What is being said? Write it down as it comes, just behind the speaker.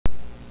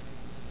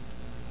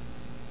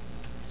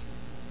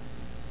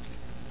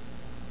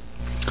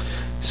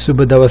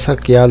සුබ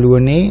දවසක්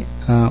යාළුවනේ.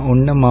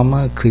 ඔන්න මම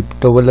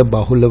ක්‍රිප්ටෝ වල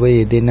බහුලව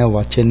යෙදෙන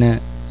වචන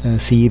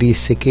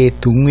සීරීස් එකේ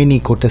 3 වෙනි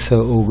කොටස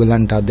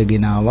ඕගලන්ට අද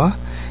ගෙනවා.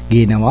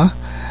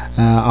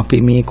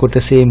 අපි මේ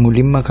කොටසේ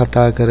මුලින්ම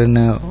කතා කරන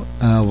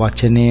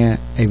වචනය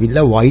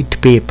ඇවිල්ලා white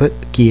paper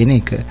කියන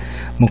එක.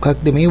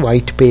 මොකක්ද මේ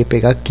white paper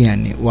එකක්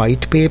කියන්නේ?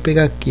 white paper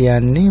එකක්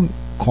කියන්නේ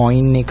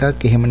coin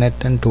එකක් එහෙම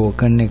නැත්නම්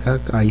token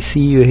එකක්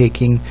ICU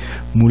එකකින්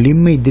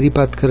මුලින්ම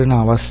ඉදිරිපත් කරන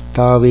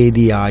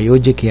අවස්ථාවේදී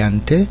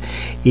ආයෝජකයන්ට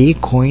ඒ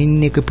coin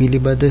එක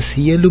පිළිබඳ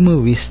සියලුම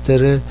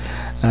විස්තර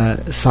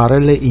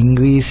සරල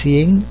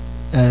ඉංග්‍රීසියෙන්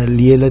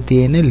ලියලා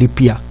තියෙන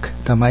ලිපියක්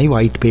තමයි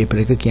white paper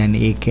එක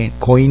කියන්නේ. ඒ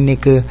coin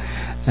එක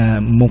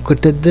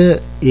මොකටද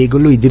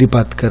ඒගොල්ලෝ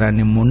ඉදිරිපත්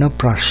කරන්නේ, මොන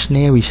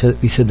ප්‍රශ්නය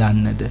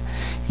විසඳන්නද,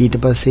 ඊට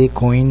පස්සේ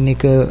coin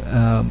එක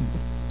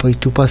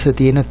පිටුපස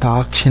තියෙන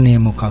තාක්ෂණය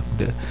මොකක්ද,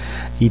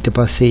 ඊට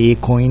පස්සේ ඒ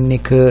coin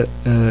එක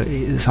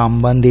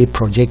සම්බන්ධයේ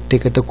ප්‍රොජෙක්ට්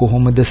එකට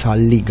කොහොමද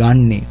සල්ලි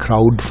ගන්නෙ,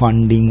 crowd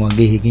funding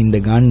වගේ එකකින්ද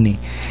ගන්නෙ,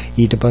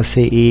 ඊට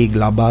පස්සේ ඒ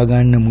ලබා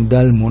ගන්න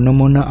මුදල්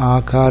මොන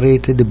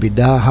ආකාරයකටද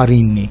බෙදා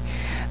හරින්නේ,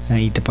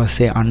 ඊට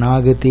පස්සේ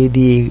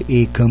අනාගතයේදී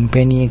ඒ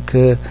කම්පැනි එක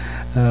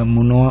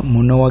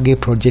මොන වගේ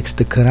ප්‍රොජෙක්ට්ස්ද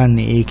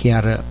කරන්නේ, ඒකේ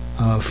අර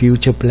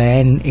ෆියුචර්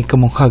ප්ලෑන් එක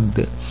මොකක්ද,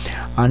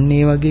 අන්න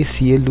ඒ වගේ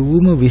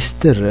සියලුම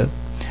විස්තර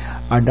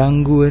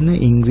අඩංගු වෙන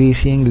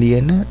ඉංග්‍රීසියෙන්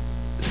ලියන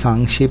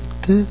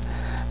සංක්ෂිප්ත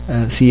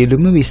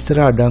සියලුම විස්තර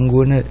අඩංගු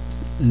වෙන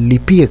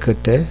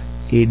ලිපියකට,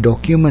 ඒ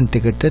ડોකියුමන්ට්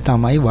එකට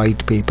තමයි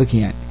white paper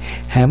කියන්නේ.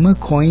 හැම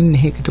coin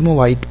එකකටම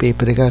white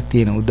paper එකක්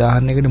තියෙනවා.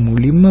 උදාහරණයකට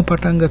මුලින්ම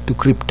පටන් ගත්ත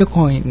ක්‍රිප්ටෝ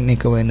coin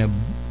එක වෙන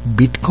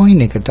bitcoin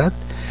එකටත්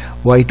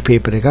white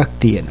paper එකක්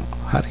තියෙනවා.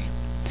 හරි.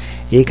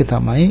 ඒක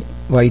තමයි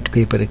white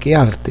paper එකේ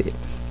අර්ථය.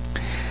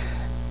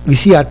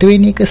 28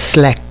 වෙනි එක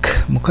Slang.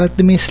 මොකක්ද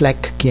මේ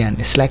Slang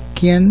කියන්නේ? Slang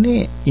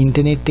කියන්නේ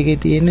ඉන්ටර්නෙට් එකේ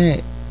තියෙන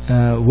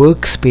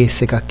work space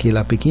එකක්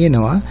කියලා අපි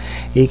කියනවා.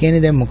 ඒ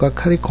කියන්නේ දැන් මොකක්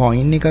හරි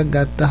coin එකක්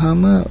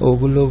ගත්තාම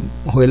ඕගොල්ලෝ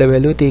හොයලා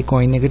බැලුවොත් ඒ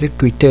coin එකට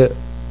Twitter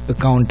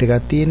account එකක්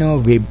තියෙනවා,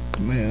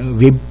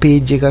 web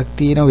page එකක්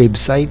තියෙනවා,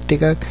 website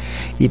එකක්,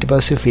 ඊට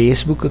පස්සේ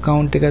Facebook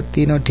account එකක්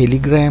තියෙනවා,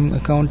 Telegram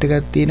account එකක්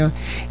තියෙනවා.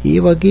 ඒ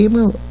වගේම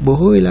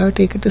බොහෝ වෙලාවට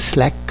ඒකට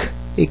Slack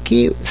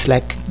එකේ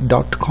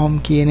slack.com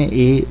කියන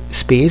ඒ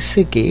space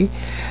එකේ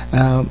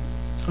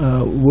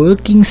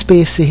working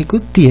space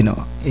එකකුත්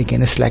තියෙනවා. ඒ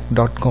කියන්නේ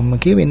slack.com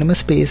එකේ වෙනම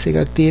space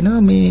එකක්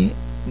තියෙනවා මේ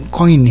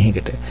coin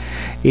එකකට.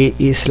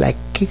 ඒ slack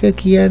එක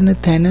කියන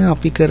තැන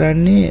අපි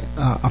කරන්නේ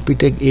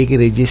අපිට ඒකේ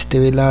register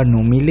වෙලා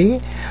නොමිලේ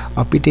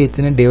අපිට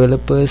එතන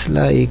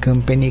developers-ලා ඒ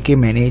company එකේ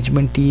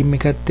management team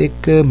එකත්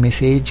එක්ක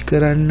message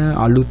කරන්න,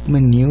 අලුත්ම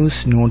news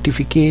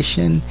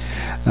notification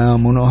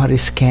මොනවා හරි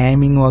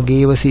scamming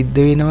වගේව සිද්ධ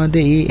වෙනවද,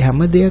 ඒ හැම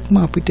දෙයක්ම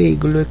අපිට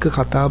ඒගොල්ලෝ එක්ක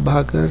කතා බහ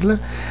කරලා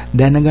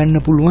දැනගන්න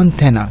පුළුවන්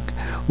තැනක්.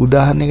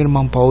 උදාහරණයකට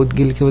මම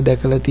පෞද්ගලිකව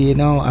දැකලා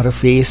තියෙනවා අර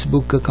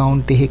Facebook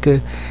account එකක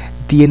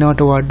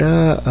තියෙනවට වඩා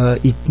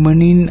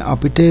ඉක්මනින්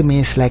අපිට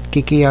මේ Slack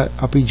එකේ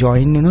අපි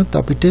join වෙනොත්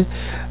අපිට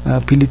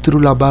පිළිතුරු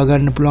ලබා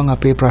ගන්න පුළුවන්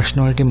අපේ ප්‍රශ්න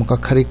වලට.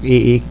 මොකක් හරි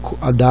ඒ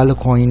අදාළ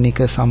coin එක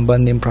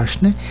සම්බන්ධයෙන්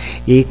ප්‍රශ්න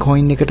ඒ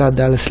coin එකට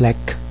අදාළ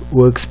Slack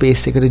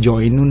workspace එකට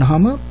join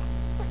වුණාම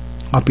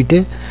අපිට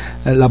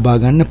ලබා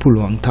ගන්න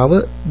පුළුවන්. තව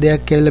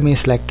දෙයක් කියලා මේ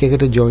Slack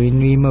එකට join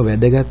වීම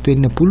වැදගත්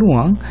වෙන්න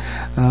පුළුවන්.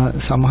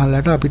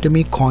 සමහරවිට අපිට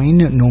මේ coin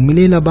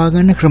නොමිලේ ලබා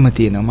ගන්න ක්‍රම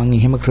තියෙනවා. මම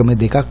එහෙම ක්‍රම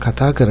දෙකක්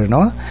කතා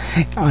කරනවා.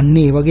 අන්න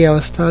ඒ වගේ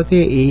අවස්ථාවක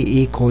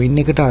ඒ coin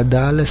එකට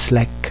අදාළ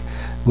Slack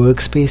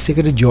workspace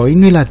එකට join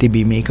වෙලා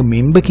තිබීම, මේක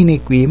member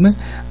කෙනෙක් වීම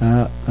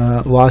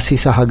වාසි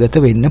සහගත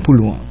වෙන්න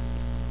පුළුවන්.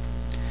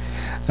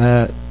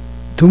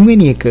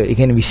 තුන්වෙනි එක, ඒ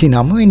කියන්නේ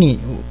 29 වෙනි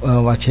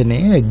වචනය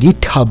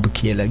GitHub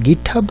කියලා.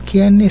 GitHub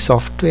කියන්නේ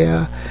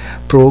software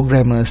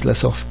programmersලා,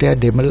 software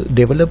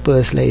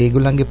developersලා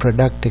ඒගොල්ලන්ගේ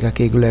product එකක්,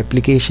 ඒගොල්ලෝ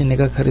application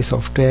එකක් හරි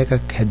software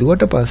එකක්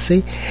හැදුවට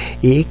පස්සේ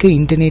ඒක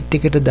internet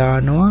එකට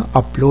දානවා,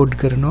 upload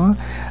කරනවා,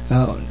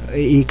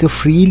 ඒක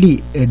freely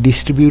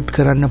distribute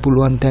කරන්න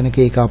පුළුවන් තැනක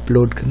ඒක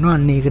upload කරනවා.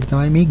 අන්න ඒකට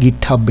තමයි මේ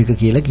GitHub එක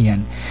කියලා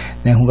කියන්නේ.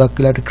 දැන් හුඟක්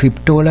වෙලාවට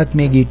crypto වලත්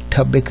මේ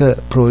GitHub එක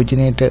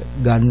ප්‍රයෝජනෙට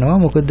ගන්නවා.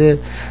 මොකද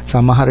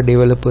සමහර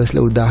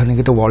developersලා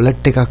උදාහරණයකට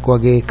wallet එකක්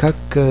වගේ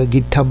එකක්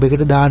GitHub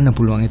එකට දාන්න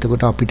පුළුවන්.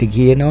 එතකොට අපිට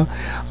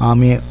කියනවා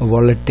මේ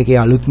wallet එකේ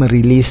අලුත්ම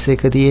release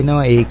එක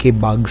තියෙනවා, ඒකේ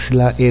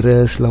bugsලා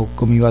errorsලා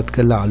ඔක්කොම ඉවත්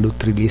කරලා අලුත්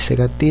release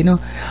එකක් තියෙනවා.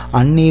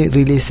 අන්නේ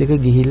release එක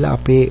ගිහිල්ලා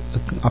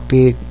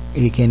අපේ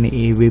ඒ කියන්නේ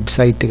ඒ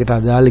වෙබ්සයිට් එකට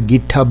අදාළ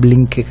GitHub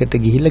link එකට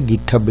ගිහිල්ලා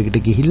GitHub එකට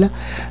ගිහිල්ලා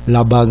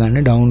ලබා ගන්න,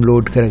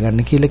 download කරගන්න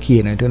කියලා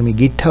කියනවා. ඒතකොට මේ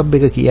GitHub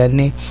එක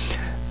කියන්නේ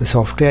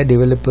software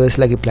developers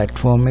ලගේ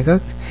platform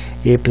එකක්.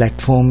 ඒ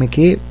platform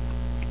එකේ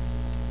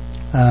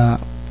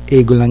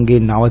ඒගොල්ලන්ගේ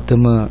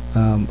නවතම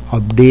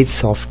updates,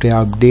 software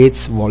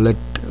updates,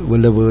 wallet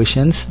වල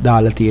versions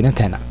දාලා තියෙන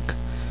තැනක්.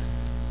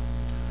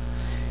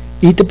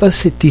 ඊට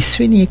පස්සේ 30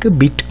 වෙනි එක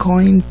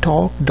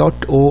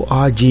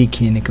bitcointalk.org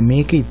කියන එක.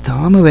 මේක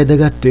ඉතාම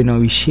වැදගත් වෙනවා.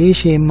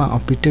 විශේෂයෙන්ම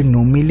අපිට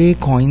නොමිලේ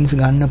coins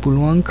ගන්න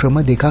පුළුවන් ක්‍රම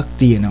දෙකක්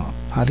තියෙනවා.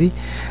 හරි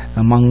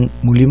මම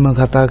මුලින්ම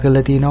කතා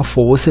කරලා තියෙනවා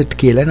ෆෝසෙට්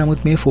කියලා.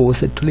 නමුත් මේ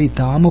ෆෝසෙට් වල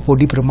ඊටාම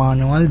පොඩි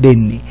ප්‍රමාණවල්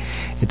දෙන්නේ.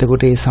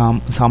 එතකොට ඒ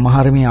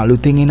සමහර මේ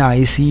අලුතෙන් එන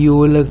ICO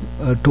වල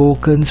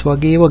ටෝකන්ස්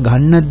වගේ ඒවා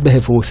ගන්නත්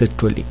බෑ ෆෝසෙට්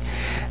වලින්.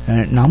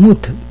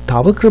 නමුත්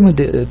තව ක්‍රම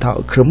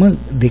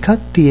දෙකක්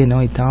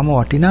තියෙනවා. ඊටාම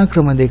වටිනා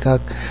ක්‍රම දෙකක්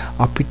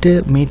අපිට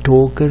මේ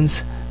ටෝකන්ස්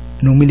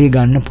නොමිලේ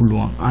ගන්න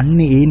පුළුවන්. අන්න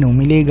ඒ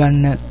නොමිලේ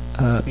ගන්න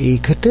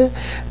ඒකට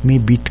මේ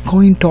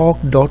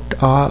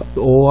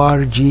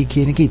bitcointalk.org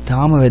කියන එක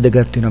ඉතාම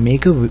වැදගත් වෙනවා.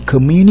 මේක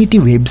කමියුනිටි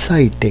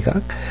වෙබ්සයිට් එකක්.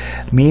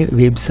 මේ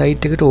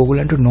වෙබ්සයිට් එකට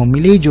ඕගොල්ලන්ට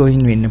නොමිලේ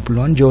ජොයින් වෙන්න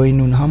පුළුවන්. ජොයින්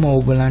වුණාම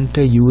ඕගොල්ලන්ට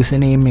යූසර්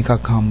නේම්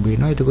එකක් හම්බ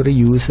වෙනවා. එතකොට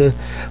යූසර්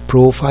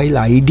ප්‍රොෆයිල්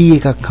ID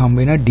එකක් හම්බ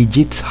වෙනවා.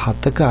 ඩිජිට්ස්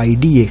 7ක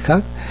ID එකක්.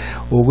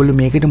 ඕගොල්ලෝ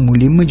මේකට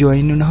මුලින්ම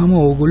ජොයින් වුණාම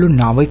ඕගොල්ලෝ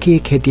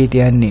නවකෙක් හැටියට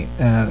යන්නේ.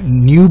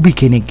 නියුබි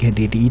කෙනෙක්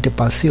හැටියට. ඊට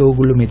පස්සේ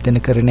ඕගොල්ලෝ මෙතන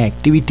කරන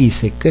ඇක්ටිවිටීස්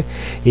එක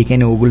ඒ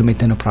කියන්නේ ඕගොල්ලෝ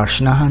මෙතන ප්‍රශ්න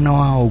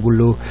අහනවා,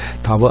 ඕගොල්ලෝ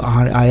තව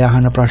අය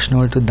අහන ප්‍රශ්න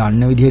වලට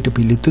දන්න විදිහට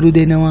පිළිතුරු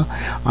දෙනවා.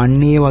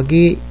 අන්න ඒ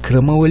වගේ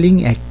ක්‍රම වලින්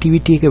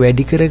ඇක්ටිවිටි එක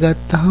වැඩි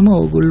කරගත්තාම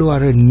ඕගොල්ලෝ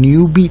අර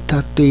නියුබි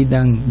තත්ත්වයේ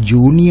ඉඳන්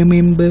junior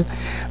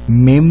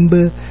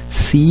member,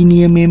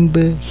 senior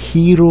member,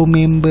 hero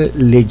member,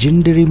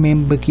 legendary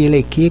member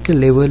කියලා එක එක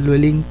ලෙවල්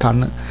වලින්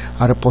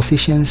අර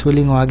පොසිෂන්ස්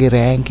වලින් වාගේ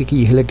රෑන්ක් එක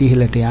ඉහළට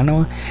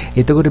යනවා.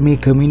 එතකොට මේ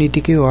කමියුනිටි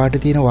එකේ වාට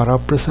තියෙන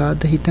වරප්‍රසාද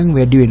හිතන්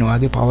වැඩි වෙනවා.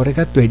 වාගේ පවර්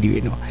එකත් වැඩි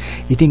වෙනවා.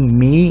 ඉතින්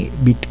මේ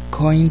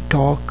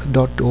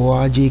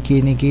bitcointalk.org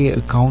කියන එකේ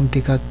account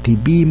එකක්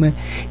තිබීම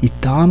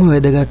ඉතාම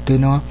වැදගත්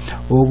වෙනවා.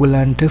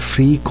 ඕගොල්ලන්ට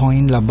free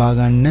coin ලබා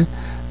ගන්න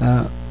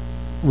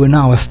වන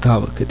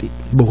අවස්ථාවකදී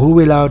බොහෝ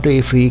වෙලාවට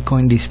ඒ free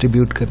coin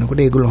distribute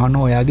කරනකොට ඒගොල්ලෝ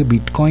අහනවා ඔයාගේ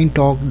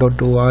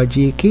bitcointalk.org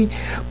එකේ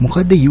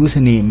මොකද්ද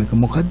user name එක,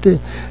 මොකද්ද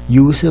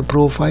user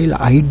profile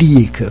ID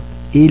එක,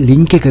 ඒ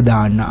ලින්ක් එක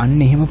දාන්න. අන්න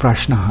එහෙම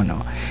ප්‍රශ්න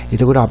අහනවා.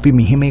 එතකොට අපි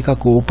මෙහෙම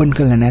එකක් ඕපන්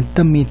කරලා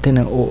නැත්තම් මෙතන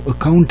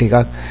account එකක්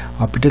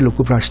අපිට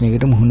ලොකු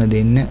ප්‍රශ්නයකට මුහුණ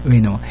දෙන්න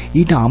වෙනවා.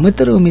 ඊට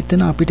අමතරව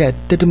මෙතන අපිට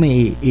ඇත්තටම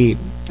ඒ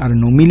අර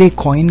නොමිලේ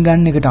coin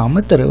ගන්න එකට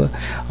අමතරව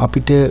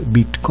අපිට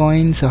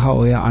bitcoin සහ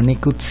ඔය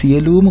අනෙකුත්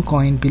සියලුම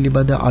coin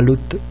පිළිබඳ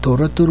අලුත්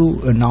තොරතුරු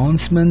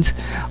announcements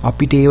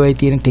අපිට ඒවයි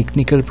තියෙන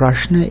technical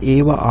ප්‍රශ්න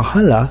ඒවා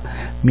අහලා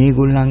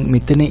මේගොල්ලන්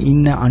මෙතන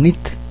ඉන්න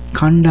අනිත්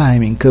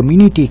කණ්ඩායමෙන්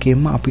කමියුනිටි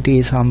එකෙන්ම අපිට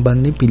ඒ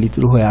සම්බන්ධයෙන්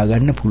පිළිතුරු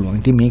හොයාගන්න පුළුවන්.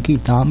 ඉතින් මේක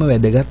ඊටාම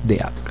වැදගත්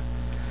දෙයක්.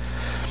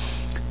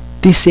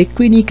 31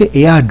 වෙනි එක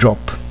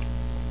airdrop.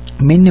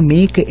 මෙන්න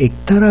මේක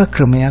එක්තරා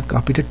ක්‍රමයක්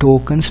අපිට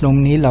ටෝකන්ස්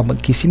නොමිනේ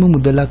කිසිම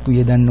මුදලක්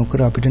වියදම් නොකර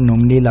අපිට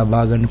නොමිනේ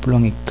ලබා ගන්න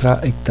පුළුවන්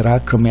එක්තරා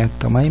ක්‍රමයක්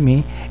තමයි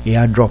මේ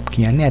airdrop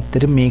කියන්නේ.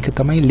 ඇත්තට මේක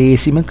තමයි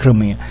ලේසිම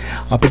ක්‍රමය.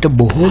 අපිට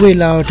බොහෝ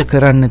වෙලාවට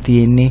කරන්න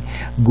තියෙන්නේ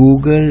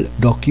Google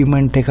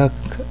document එකක්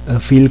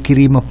fill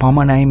කිරීම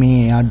පමණයි මේ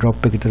airdrop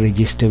එකට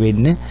register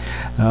වෙන්න.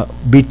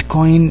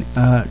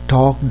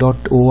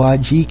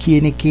 bitcointalk.org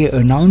කියන එකේ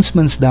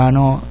announcements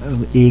දානවා.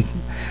 ඒ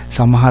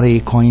සමහර ඒ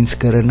coins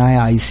කරන අය,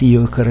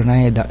 ICO කරන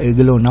අය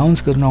ඒගොල්ලෝ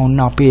announce කරනවා ඔන්න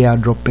අපේ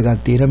airdrop එකක්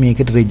තියෙනවා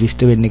මේකට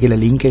register වෙන්න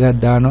කියලා link එකක්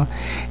දානවා.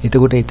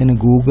 එතකොට එතන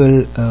Google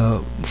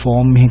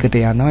form එකකට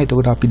යනවා.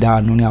 එතකොට අපි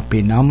දාන්න ඕනේ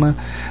අපේ නම,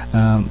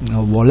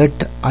 wallet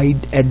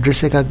address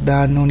එකක්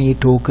දාන්න ඕනේ. මේ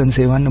tokens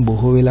එවන්න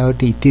බොහෝ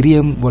වෙලාවට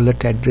Ethereum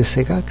wallet address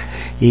එකක්.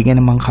 ඒ ගැන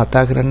මම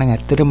කතා කරන්න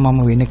ඇත්තටම මම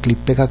වෙන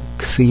clip එකක්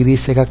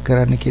series එකක්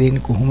කරන්න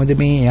කියන්නේ කොහොමද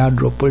මේ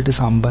airdrop වලට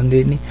සම්බන්ධ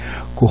වෙන්නේ,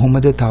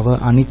 කොහොමද තව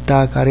අනිත්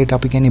ආකාරයට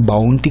අපි කියන්නේ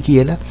bounty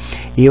කියලා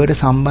ඒවට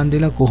සම්බන්ධ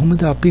වෙලා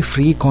කොහොමද අපි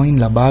free coin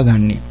ලබා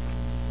ගන්නෙ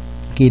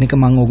කියන එක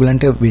මම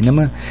ඔයගලන්ට වෙනම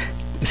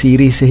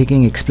සීරීස්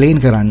එකකින් එක්ස්ප්ලেইন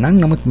කරන්නම්.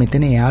 නමුත්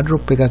මෙතන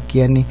airdrop එකක්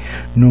කියන්නේ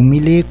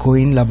නොමිලේ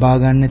coin ලබා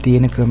ගන්න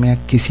තියෙන ක්‍රමයක්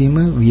කිසිම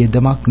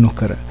වියදමක්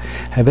නොකර.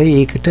 හැබැයි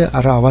ඒකට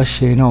අර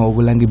අවශ්‍ය වෙනවා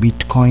ඔයගලන්ගේ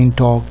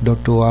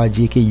bitcointalk.org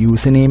එකේ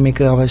user name එක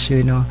අවශ්‍ය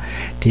වෙනවා.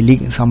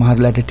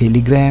 සමහරලාට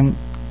Telegram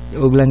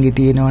ඔයගලන්ගේ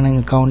තියෙනවා නම්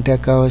account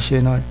එකක් අවශ්‍ය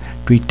වෙනවා.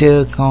 Twitter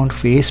account,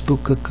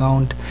 Facebook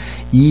account,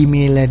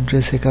 email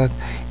address එකක්,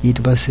 ඊට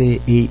පස්සේ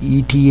ඒ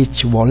ETH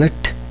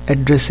wallet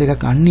address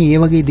එකක්, අන්න ඒ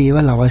වගේ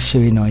දේවල් අවශ්‍ය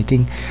වෙනවා.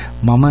 ඉතින්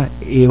මම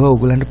ඒව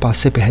ඔයගලන්ට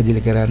පස්සේ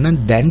පැහැදිලි කරන්නම්.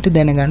 දැන්ට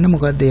දැනගන්න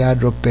මොකද්ද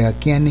airdrop එකක්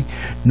කියන්නේ.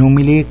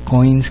 නොමිලේ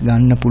coins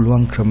ගන්න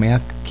පුළුවන්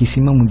ක්‍රමයක්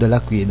කිසිම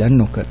මුදලක් වියදම්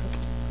නොකර.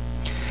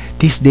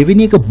 32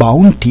 වෙනි එක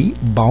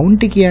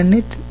bounty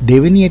කියන්නේ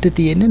දෙවෙනියට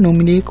තියෙන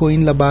නොමිලේ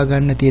coin ලබා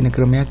ගන්න තියෙන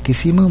ක්‍රමයක්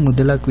කිසිම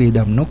මුදලක්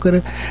වියදම් නොකර.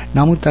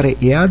 නමුත් අර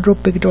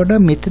airdrop එකට වඩා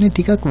මෙතන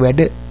ටිකක් වැඩ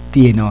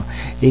තියෙනවා.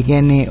 ඒ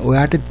කියන්නේ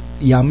ඔයාට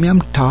යම්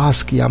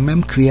ටාස්ක්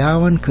යම්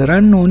ක්‍රියාවන්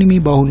කරන්න ඕනි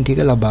මේ bounty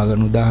එක ලබා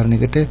ගන්න.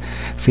 උදාහරණයකට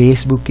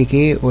Facebook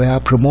එකේ ඔයා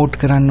ප්‍රොමෝට්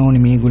කරන්න ඕනි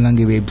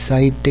මේගොල්ලන්ගේ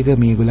වෙබ්සයිට් එක,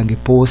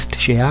 මේගොල්ලන්ගේ පෝස්ට්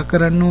ෂෙයා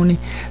කරන්න ඕනි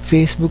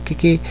Facebook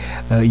එකේ,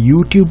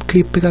 YouTube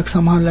ක්ලිප් එකක්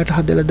සමහරලාට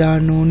හදලා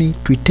දාන්න ඕනි,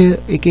 Twitter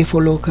එකේ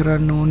ෆලෝ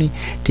කරන්න ඕනි,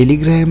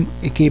 Telegram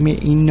එකේ මේ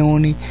ඉන්න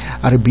ඕනි.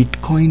 අර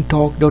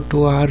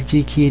bitcointalk.org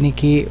කියන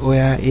එකේ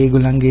ඔයා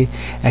ඒගොල්ලන්ගේ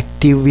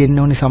ඇක්ටිව් වෙන්න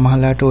ඕනි.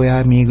 සමහරලාට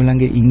ඔයා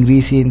මේගොල්ලන්ගේ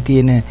ඉංග්‍රීසියෙන්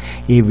තියෙන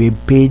ඒ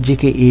වෙබ් පේජ්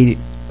එකේ ඒ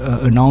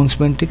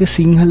announcement එක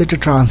සිංහලට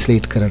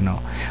translate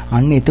කරනවා.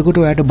 අන්න එතකොට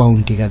ඔයාට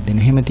bounty එකක්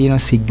දෙනවා. එහෙම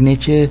තියෙනවා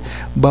signature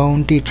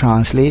bounty,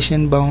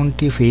 translation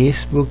bounty,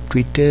 Facebook,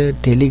 Twitter,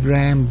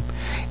 Telegram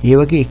ඒ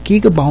වගේ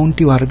එක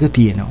bounty වර්ග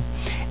තියෙනවා.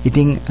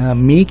 ඉතින්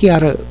මේකේ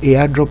අර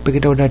airdrop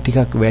එකට වඩා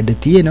ටිකක් වැඩ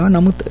තියෙනවා.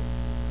 නමුත්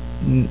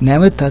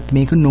නැවතත්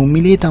මේක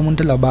නොමිලේ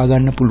තමුන්ට ලබා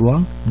ගන්න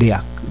පුළුවන්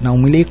දෙයක්.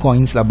 නොමිලේ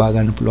coins ලබා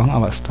ගන්න පුළුවන්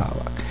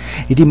අවස්ථාවක්.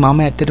 ඉතින් මම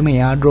ඇත්තටම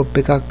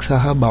airdrop එකක්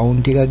සහ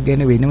bounty එකක්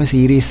ගැන වෙනම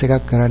series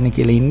එකක් කරන්න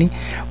කියලා ඉන්නේ.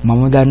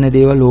 මම දන්න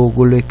දේවල්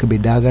ඕගොල්ලෝ එක්ක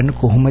බෙදා ගන්න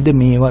කොහොමද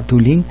මේවා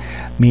තුලින්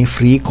මේ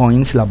free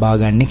coins ලබා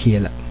ගන්න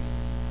කියලා.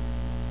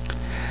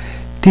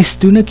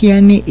 33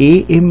 කියන්නේ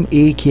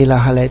AMA කියලා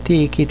අහලා ඇති.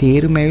 ඒකේ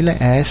තේරුම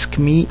ඇවිල්ලා ask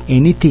me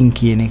anything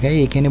කියන එකයි.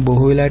 ඒ කියන්නේ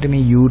බොහෝ වෙලාවට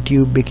මේ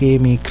YouTube එකේ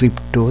මේ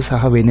crypto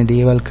සහ වෙන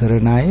දේවල්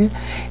කරන අය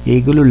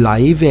ඒගොල්ලෝ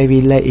live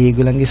ඇවිල්ලා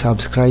ඒගොල්ලන්ගේ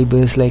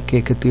subscribers like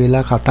එකතු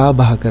වෙලා කතා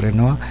බහ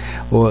කරනවා.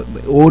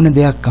 ඕන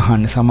දෙයක්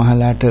අහන්න.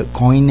 සමහරලාට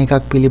coin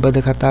එකක්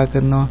පිළිබඳ කතා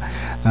කරනවා.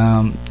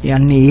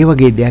 යන්නේ ඒ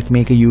වගේ දෙයක්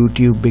මේක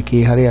YouTube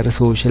එකේ හරි අර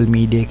social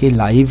media එකේ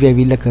live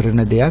ඇවිල්ලා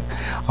කරන දෙයක්.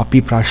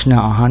 අපි ප්‍රශ්න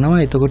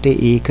අහනවා. එතකොට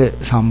ඒක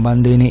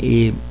සම්බන්ධ වෙන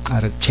ඒ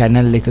අර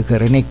channel එක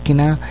කරන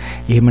එක්කෙනා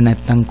එහෙම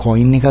නැත්නම්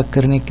coin එකක්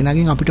කරන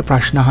එක්කෙනාගෙන් අපිට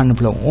ප්‍රශ්න අහන්න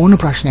පුළුවන්. ඕන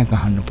ප්‍රශ්නයක්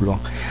අහන්න පුළුවන්.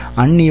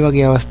 අන්න ඒ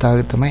වගේ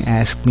අවස්ථාවක තමයි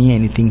ask me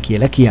anything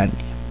කියලා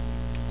කියන්නේ.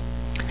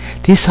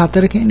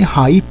 34 කියන්නේ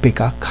hype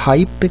එකක්.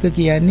 hype එක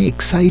කියන්නේ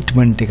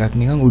excitement එකක්,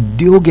 නිකන්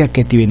උද්‍යෝගයක්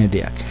ඇති වෙන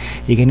දෙයක්.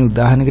 ඒ කියන්නේ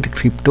උදාහරණයකට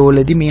crypto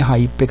වලදී මේ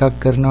hype එකක්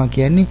කරනවා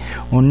කියන්නේ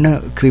ඔන්න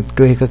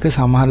crypto එකක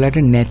සමහරලාට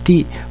නැති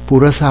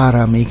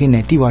පුරසාරා මේකේ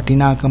නැති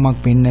වටිනාකමක්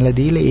පෙන්නලා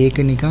දීලා ඒක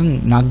නිකන්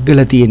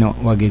නග්ගලා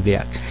තියෙනවා වගේ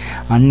දෙයක්.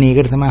 අන්න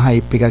ඒකට තමයි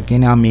hype එකක්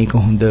කියන්නේ. මේක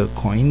හොඳ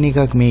coin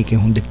එකක්,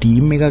 මේකේ හොඳ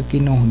team එකක්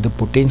ඉන්නවා, හොඳ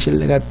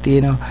potential එකක්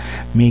තියෙනවා,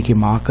 මේකේ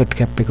market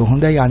cap එක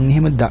හොඳයි. අන්න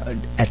එහෙම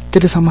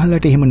ඇත්තට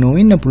සමහරලාට එහෙම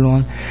නොවෙන්න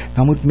පුළුවන්.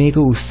 නමුත්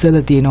මේක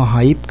උස්සලා තියෙනවා,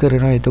 hype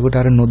කරනවා.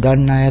 එතකොට අර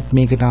නොදන්න අයත්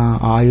මේකට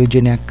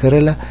ආයෝජනයක්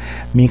කරලා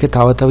මේක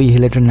තව තව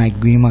ඉහළට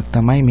නැග්වීමක්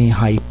තමයි මේ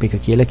hype එක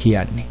කියලා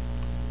කියන්නේ.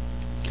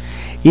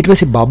 ඊට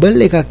පස්සේ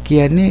බබල් එකක්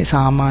කියන්නේ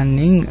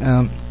සාමාන්‍යයෙන්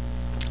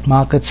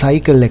මාකට්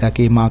සයිකල් එකක්.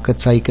 ඒ මාකට්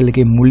සයිකල්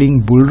එකේ මුලින්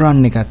බුල්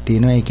රන් එකක්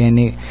තියෙනවා. ඒ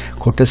කියන්නේ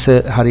කොටස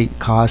හරි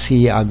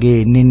කාසියේ අගේ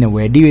එන්න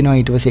වැඩි වෙනවා.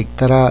 ඊට පස්සේ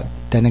එක්තරා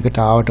තැනකට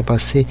ආවට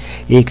පස්සේ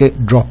ඒක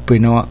ඩ්‍රොප්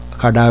වෙනවා,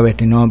 කඩා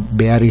වැටෙනවා,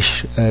 bearish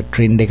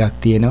trend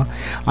එකක් තියෙනවා.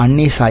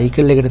 අන්නේ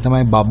සයිකල් එකට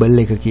තමයි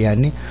බබල් එක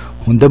කියන්නේ.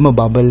 හොඳම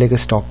බබල් එක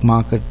ස්ටොක්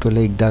මාකට් වල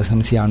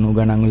 1990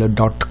 ගණන්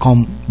වල .com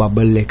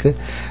බබල් එක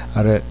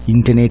අර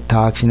ඉන්ටර්නෙට්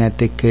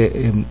තාක්ෂණයත් එක්ක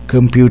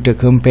කම්පියුටර්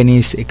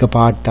කම්පැනිස්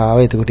එකපාරට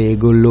ආවා. එතකොට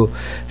ඒගොල්ලෝ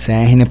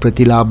සෑහෙන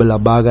ප්‍රතිලාභ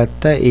ලබා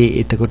ගත්තා.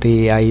 එතකොට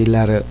ඒ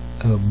අයලා අර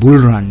බුල්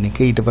රන්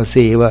එක ඊට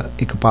පස්සේ ඒව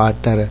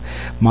එකපාරට අර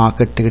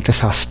මාකට් එකට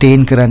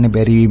සස්ටේන් කරන්න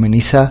බැරි වීම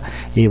නිසා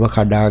ඒව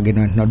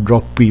කඩාගෙන යන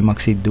ඩ්‍රොප් වීමක්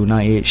සිද්ධ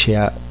වුණා ඒ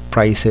ෂෙයා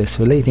ප්‍රයිසස්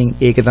වල. ඉතින්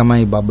ඒක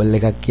තමයි බබල්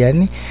එකක්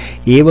කියන්නේ.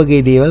 ඒ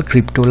වගේ දේවල්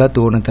ක්‍රිප්ටෝ වල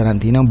තෝරන තරම්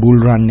තියෙනවා. බුල්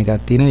රන්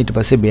එකක් තියෙනවා. ඊට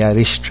පස්සේ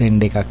bearish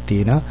trend එකක්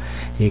තියෙනවා.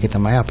 ඒක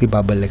තමයි අපි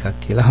බබල් එකක්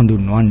කියලා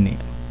හඳුන්වන්නේ.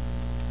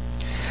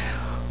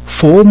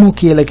 FOMO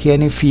කියලා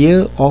කියන්නේ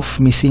fear of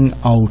missing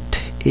out.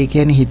 ඒ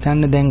කියන්නේ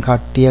හිතන්න දැන්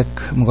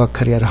කට්ටියක් මොකක්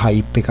හරි අර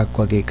hype එකක්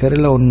වගේ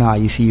කරලා ඔන්න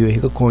ICO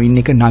එක coin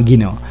එක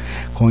නගිනවා.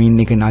 coin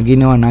එක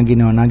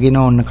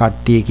නගිනවා ඔන්න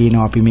කට්ටිය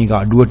කියනවා අපි මේක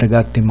අඩුවට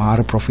ගත්තේ මාර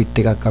profit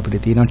එකක්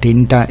අපිට තියෙනවා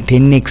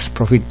 10x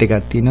profit එකක්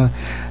තියෙනවා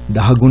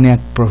 10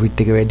 ගුණයක්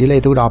profit එක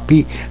වැඩිලා. ඒකට අපි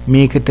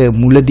මේකට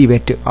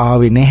මුලදී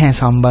ආවේ නැහැ,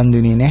 සම්බන්ධ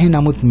වෙන්නේ නැහැ.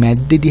 නමුත්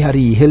මැද්දේදී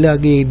හරි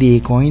ඉහළගේදී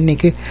ඒ coin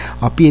එක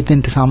අපි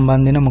එතනට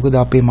සම්බන්ධ වෙනවා.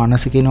 මොකද අපේ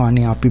මනස කියනවා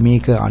අනේ අපි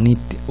මේක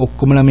අනිත්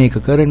ඔක්කොමලා මේක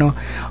කරනවා.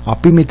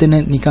 අපි මෙතන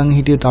නිකන්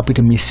හිටියොත් අපිට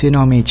මිස්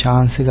වෙනවා මේ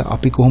chance එක.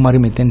 අපි කොහොම හරි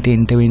මෙතනට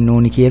එන්ටර් වෙන්න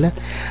ඕනි කියලා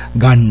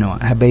ගන්නවා.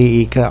 හැබැයි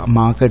ඒක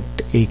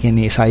මාකට් ඒ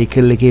කියන්නේ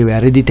සයිකල් එකේ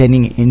වැරදි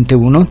තැනින් එන්ටර්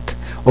වුණොත්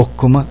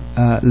ඔක්කොම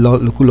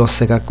ලොකු loss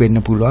එකක්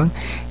වෙන්න පුළුවන්.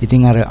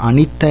 ඉතින් අර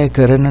අනිත් අය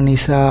කරන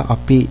නිසා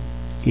අපි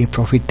ඒ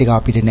profit එක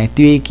අපිට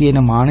නැති වෙයි කියන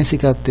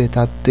මානසිකත්වයේ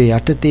தත්ත්වයේ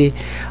යටතේ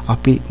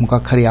අපි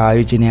මොකක් හරි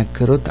ආයෝජනයක්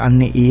කරොත් අන්න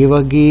ඒ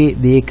වගේ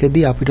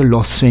දෙයකදී අපිට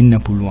loss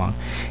වෙන්න පුළුවන්.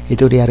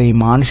 ඒතකොට අර මේ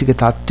මානසික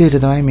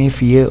தත්ත්වයට තමයි මේ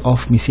fear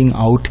of missing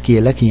out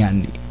කියලා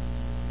කියන්නේ.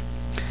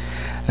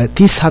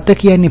 37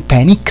 කියන්නේ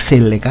පැනික්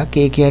සෙල් එකක්.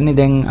 ඒ කියන්නේ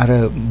දැන් අර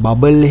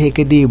බබල්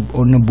එකකදී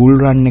ඔන්න බුල්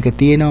රන් එක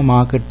තියෙනවා,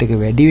 මාකට් එක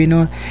වැඩි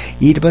වෙනවා.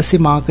 ඊට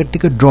පස්සේ මාකට්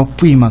එක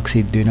ඩ්‍රොප් වීමක්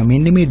සිද්ධ වෙනවා.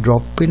 මෙන්න මේ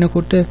ඩ්‍රොප්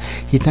වෙනකොට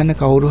හිතන්න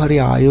කවුරු හරි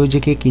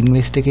ආයෝජකයෙක්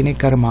ඉන්වෙස්ටර්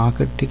කෙනෙක් අර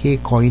මාකට් එකේ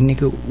coin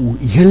එක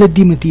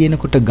ඉහළදීම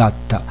තියෙනකොට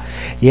ගත්තා.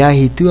 එයා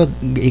හිතුවා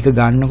ඒක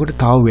ගන්නකොට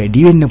තව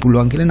වැඩි වෙන්න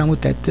පුළුවන් කියලා.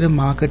 නමුත් ඇත්තට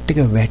මාකට්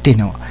එක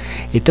වැටෙනවා.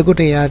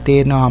 එතකොට එයා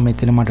තේරෙනවා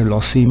මෙතන මට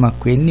loss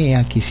වීමක් වෙන්නේ.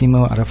 එයා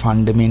කිසිම අර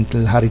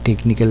ෆන්ඩමෙන්ටල් හරි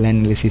ටෙක්නිකල්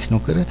ඇනලිසිස්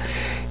නොකර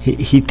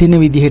හිතෙන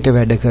විදිහට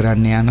වැඩ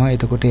කරන්න යනවා.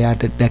 එතකොට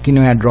එයාට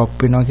දකින්න එයා ඩ්‍රොප්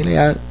වෙනවා කියලා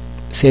එයා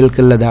සෙල්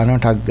කරලා දානවා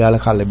ටක් ගාලා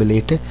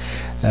කලබලෙට.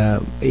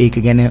 ඒක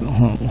ගැන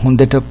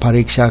හොඳට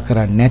පරීක්ෂා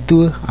කරන්නේ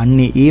නැතුව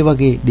අන්නේ ඒ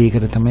වගේ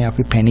දෙයකට තමයි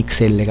අපි පැනික්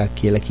සෙල් එකක්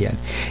කියලා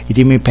කියන්නේ.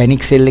 ඉතින් මේ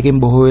පැනික් සෙල්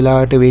එකෙන් බොහෝ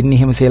වෙලාවට වෙන්නේ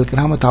එහෙම සෙල්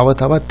කරාම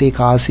තවත් ඒ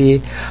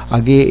කාසියේ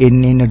අගේ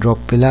එන්න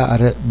ඩ්‍රොප් වෙලා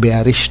අර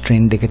bearish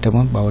trend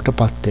එකටම බවට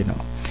පත්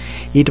වෙනවා.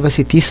 ඊට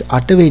පස්සේ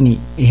 38 වෙනි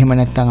එහෙම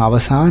නැත්නම්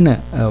අවසාන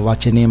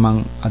වචනේ මම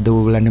අද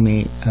ඔයගලන්ට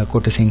මේ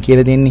කොටසෙන්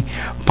කියලා දෙන්නේ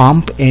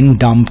pump and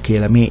dump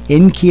කියලා. මේ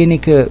n කියන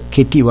එක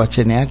කෙටි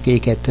වචනයක්.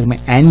 ඒක ඇත්තටම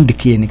and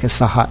කියන එක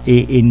සහ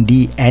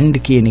and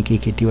කියන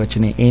එකේ කෙටි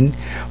වචනේ n.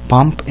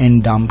 pump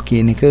and dump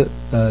කියන එක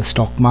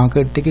ස්ටොක්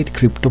මාකට් එකේ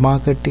ක්‍රිප්ටෝ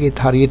මාකට් එකේ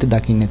හරියට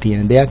දකින්න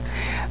තියෙන දෙයක්.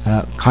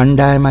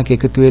 කණ්ඩායමක්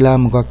එකතු වෙලා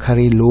මොකක්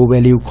හරි low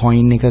value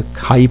coin එක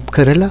hype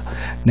කරලා,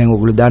 දැන්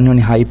ඔයගොල්ලෝ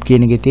දන්නවනේ hype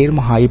කියන එකේ තේරුම,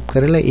 hype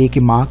කරලා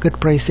ඒකේ market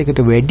price එකට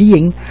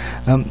වැඩියෙන්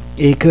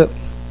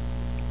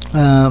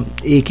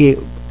ඒකේ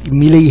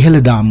මිල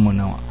ඉහළ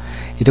දාම්මනවා.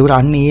 එතකොට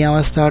අන්න ඒ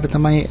අවස්ථාවට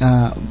තමයි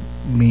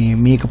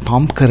මේක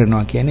පම්ප්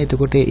කරනවා කියන්නේ.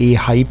 එතකොට ඒ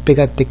හයිප්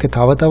එකත් එක්ක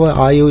තව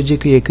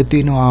ආයෝජකයෝ එකතු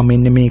වෙනවා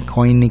මෙන්න මේ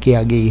coin එකේ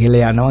අගේ ඉහළ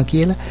යනවා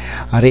කියලා.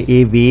 අර ඒ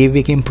wave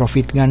එකෙන්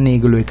profit ගන්න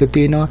ඒගොල්ලෝ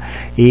එකතු වෙනවා.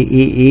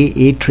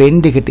 ඒ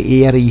trend එකට, ඒ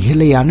අර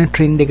ඉහළ යන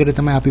trend එකට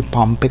තමයි අපි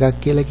pump එකක්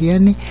කියලා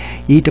කියන්නේ.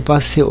 ඊට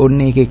පස්සේ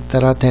ඔන්න ඒක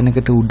එක්තරා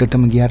තැනකට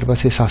උඩටම ගියාට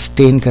පස්සේ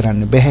sustain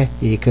කරන්න බෑ.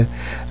 ඒක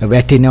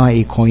වැටෙනවා,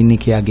 ඒ coin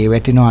එකේ අගේ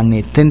වැටෙනවා. අන්න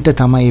එතෙන්ට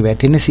තමයි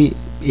වැටෙන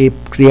ඒ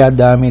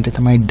ක්‍රියාදාමයට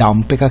තමයි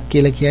ඩම්ප් එකක්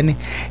කියලා කියන්නේ.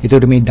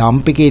 ඒතකොට මේ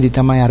ඩම්ප් එකේදී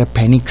තමයි අර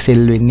පැනික්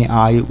සෙල් වෙන්නේ.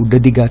 ආයෙ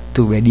උඩදි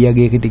ගත්තු වැඩි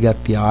අගයකට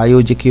ගත්ත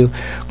ආයෝජකයෝ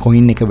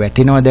කොයින් එක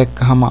වැටෙනවා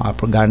දැක්කහම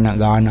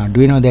ගාන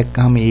අඩු වෙනවා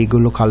දැක්කහම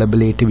ඒගොල්ලෝ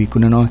කලබලයට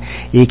විකුණනවා.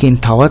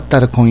 ඒකෙන් තවත්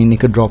අර කොයින්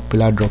එක ඩ්‍රොප්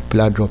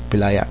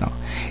වෙලා යනවා.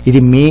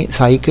 ඉතින් මේ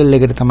සයිකල්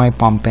එකට තමයි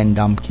පම්ප් ඇන්ඩ්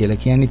ඩම්ප්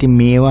කියලා කියන්නේ. ඉතින්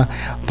මේවා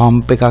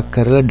පම්ප් එකක්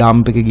කරලා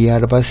ඩම්ප් එක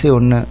ගියාට පස්සේ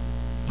ඔන්න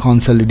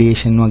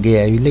consolidation වගේ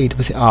ඇවිල්ලා ඊට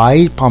පස්සේ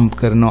ආයි පම්ප්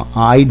කරනවා,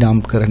 ආයි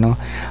ඩම්ප් කරනවා.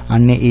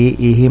 අන්න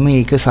එහෙම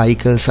ඒක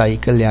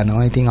සයිකල්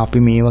යනවා. ඉතින්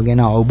අපි මේවා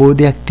ගැන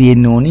අවබෝධයක්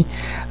තියෙන්න ඕනි.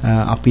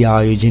 අපි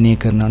ආයෝජනය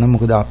කරනවා නම්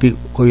මොකද අපි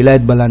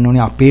කොයිලාත් බලන්න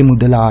ඕනේ අපේ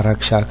මුදල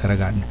ආරක්ෂා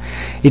කරගන්න.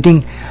 ඉතින්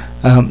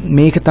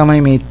මේක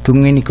තමයි මේ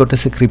තුන්වෙනි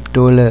කොටස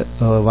ක්‍රිප්ටෝ වල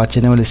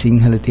වචනවල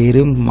සිංහල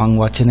තේරුම්. මම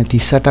වචන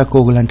 38ක්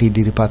ඕගලන්ට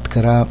ඉදිරිපත්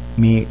කරා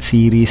මේ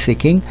සීරීස්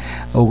එකෙන්.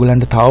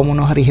 ඕගලන්ට තව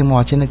මොන හරි එහෙම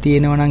වචන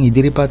තියෙනවා නම්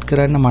ඉදිරිපත්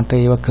කරන්න, මට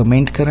ඒවා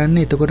කමෙන්ට් කරන්න.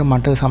 එතකොට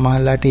මට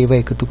සමහරලාට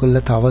ඒවා එකතු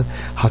කරලා තව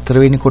 4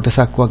 වෙනි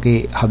කොටසක් වගේ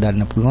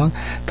හදන්න පුළුවන්.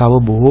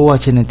 තව බොහෝ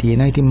වචන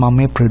තියෙනවා. ඉතින් මම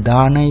මේ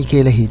ප්‍රධානයි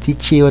කියලා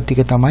හිතිච්ච ඒවා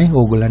ටික තමයි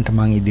ඕගලන්ට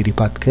මම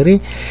ඉදිරිපත් කරේ.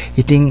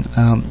 ඉතින්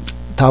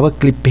තව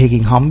ක්ලිප්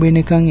එකකින් හම්බ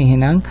වෙනකන්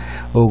එහෙනම්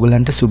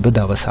ඕගලන්ට සුබ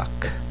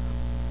දවසක්.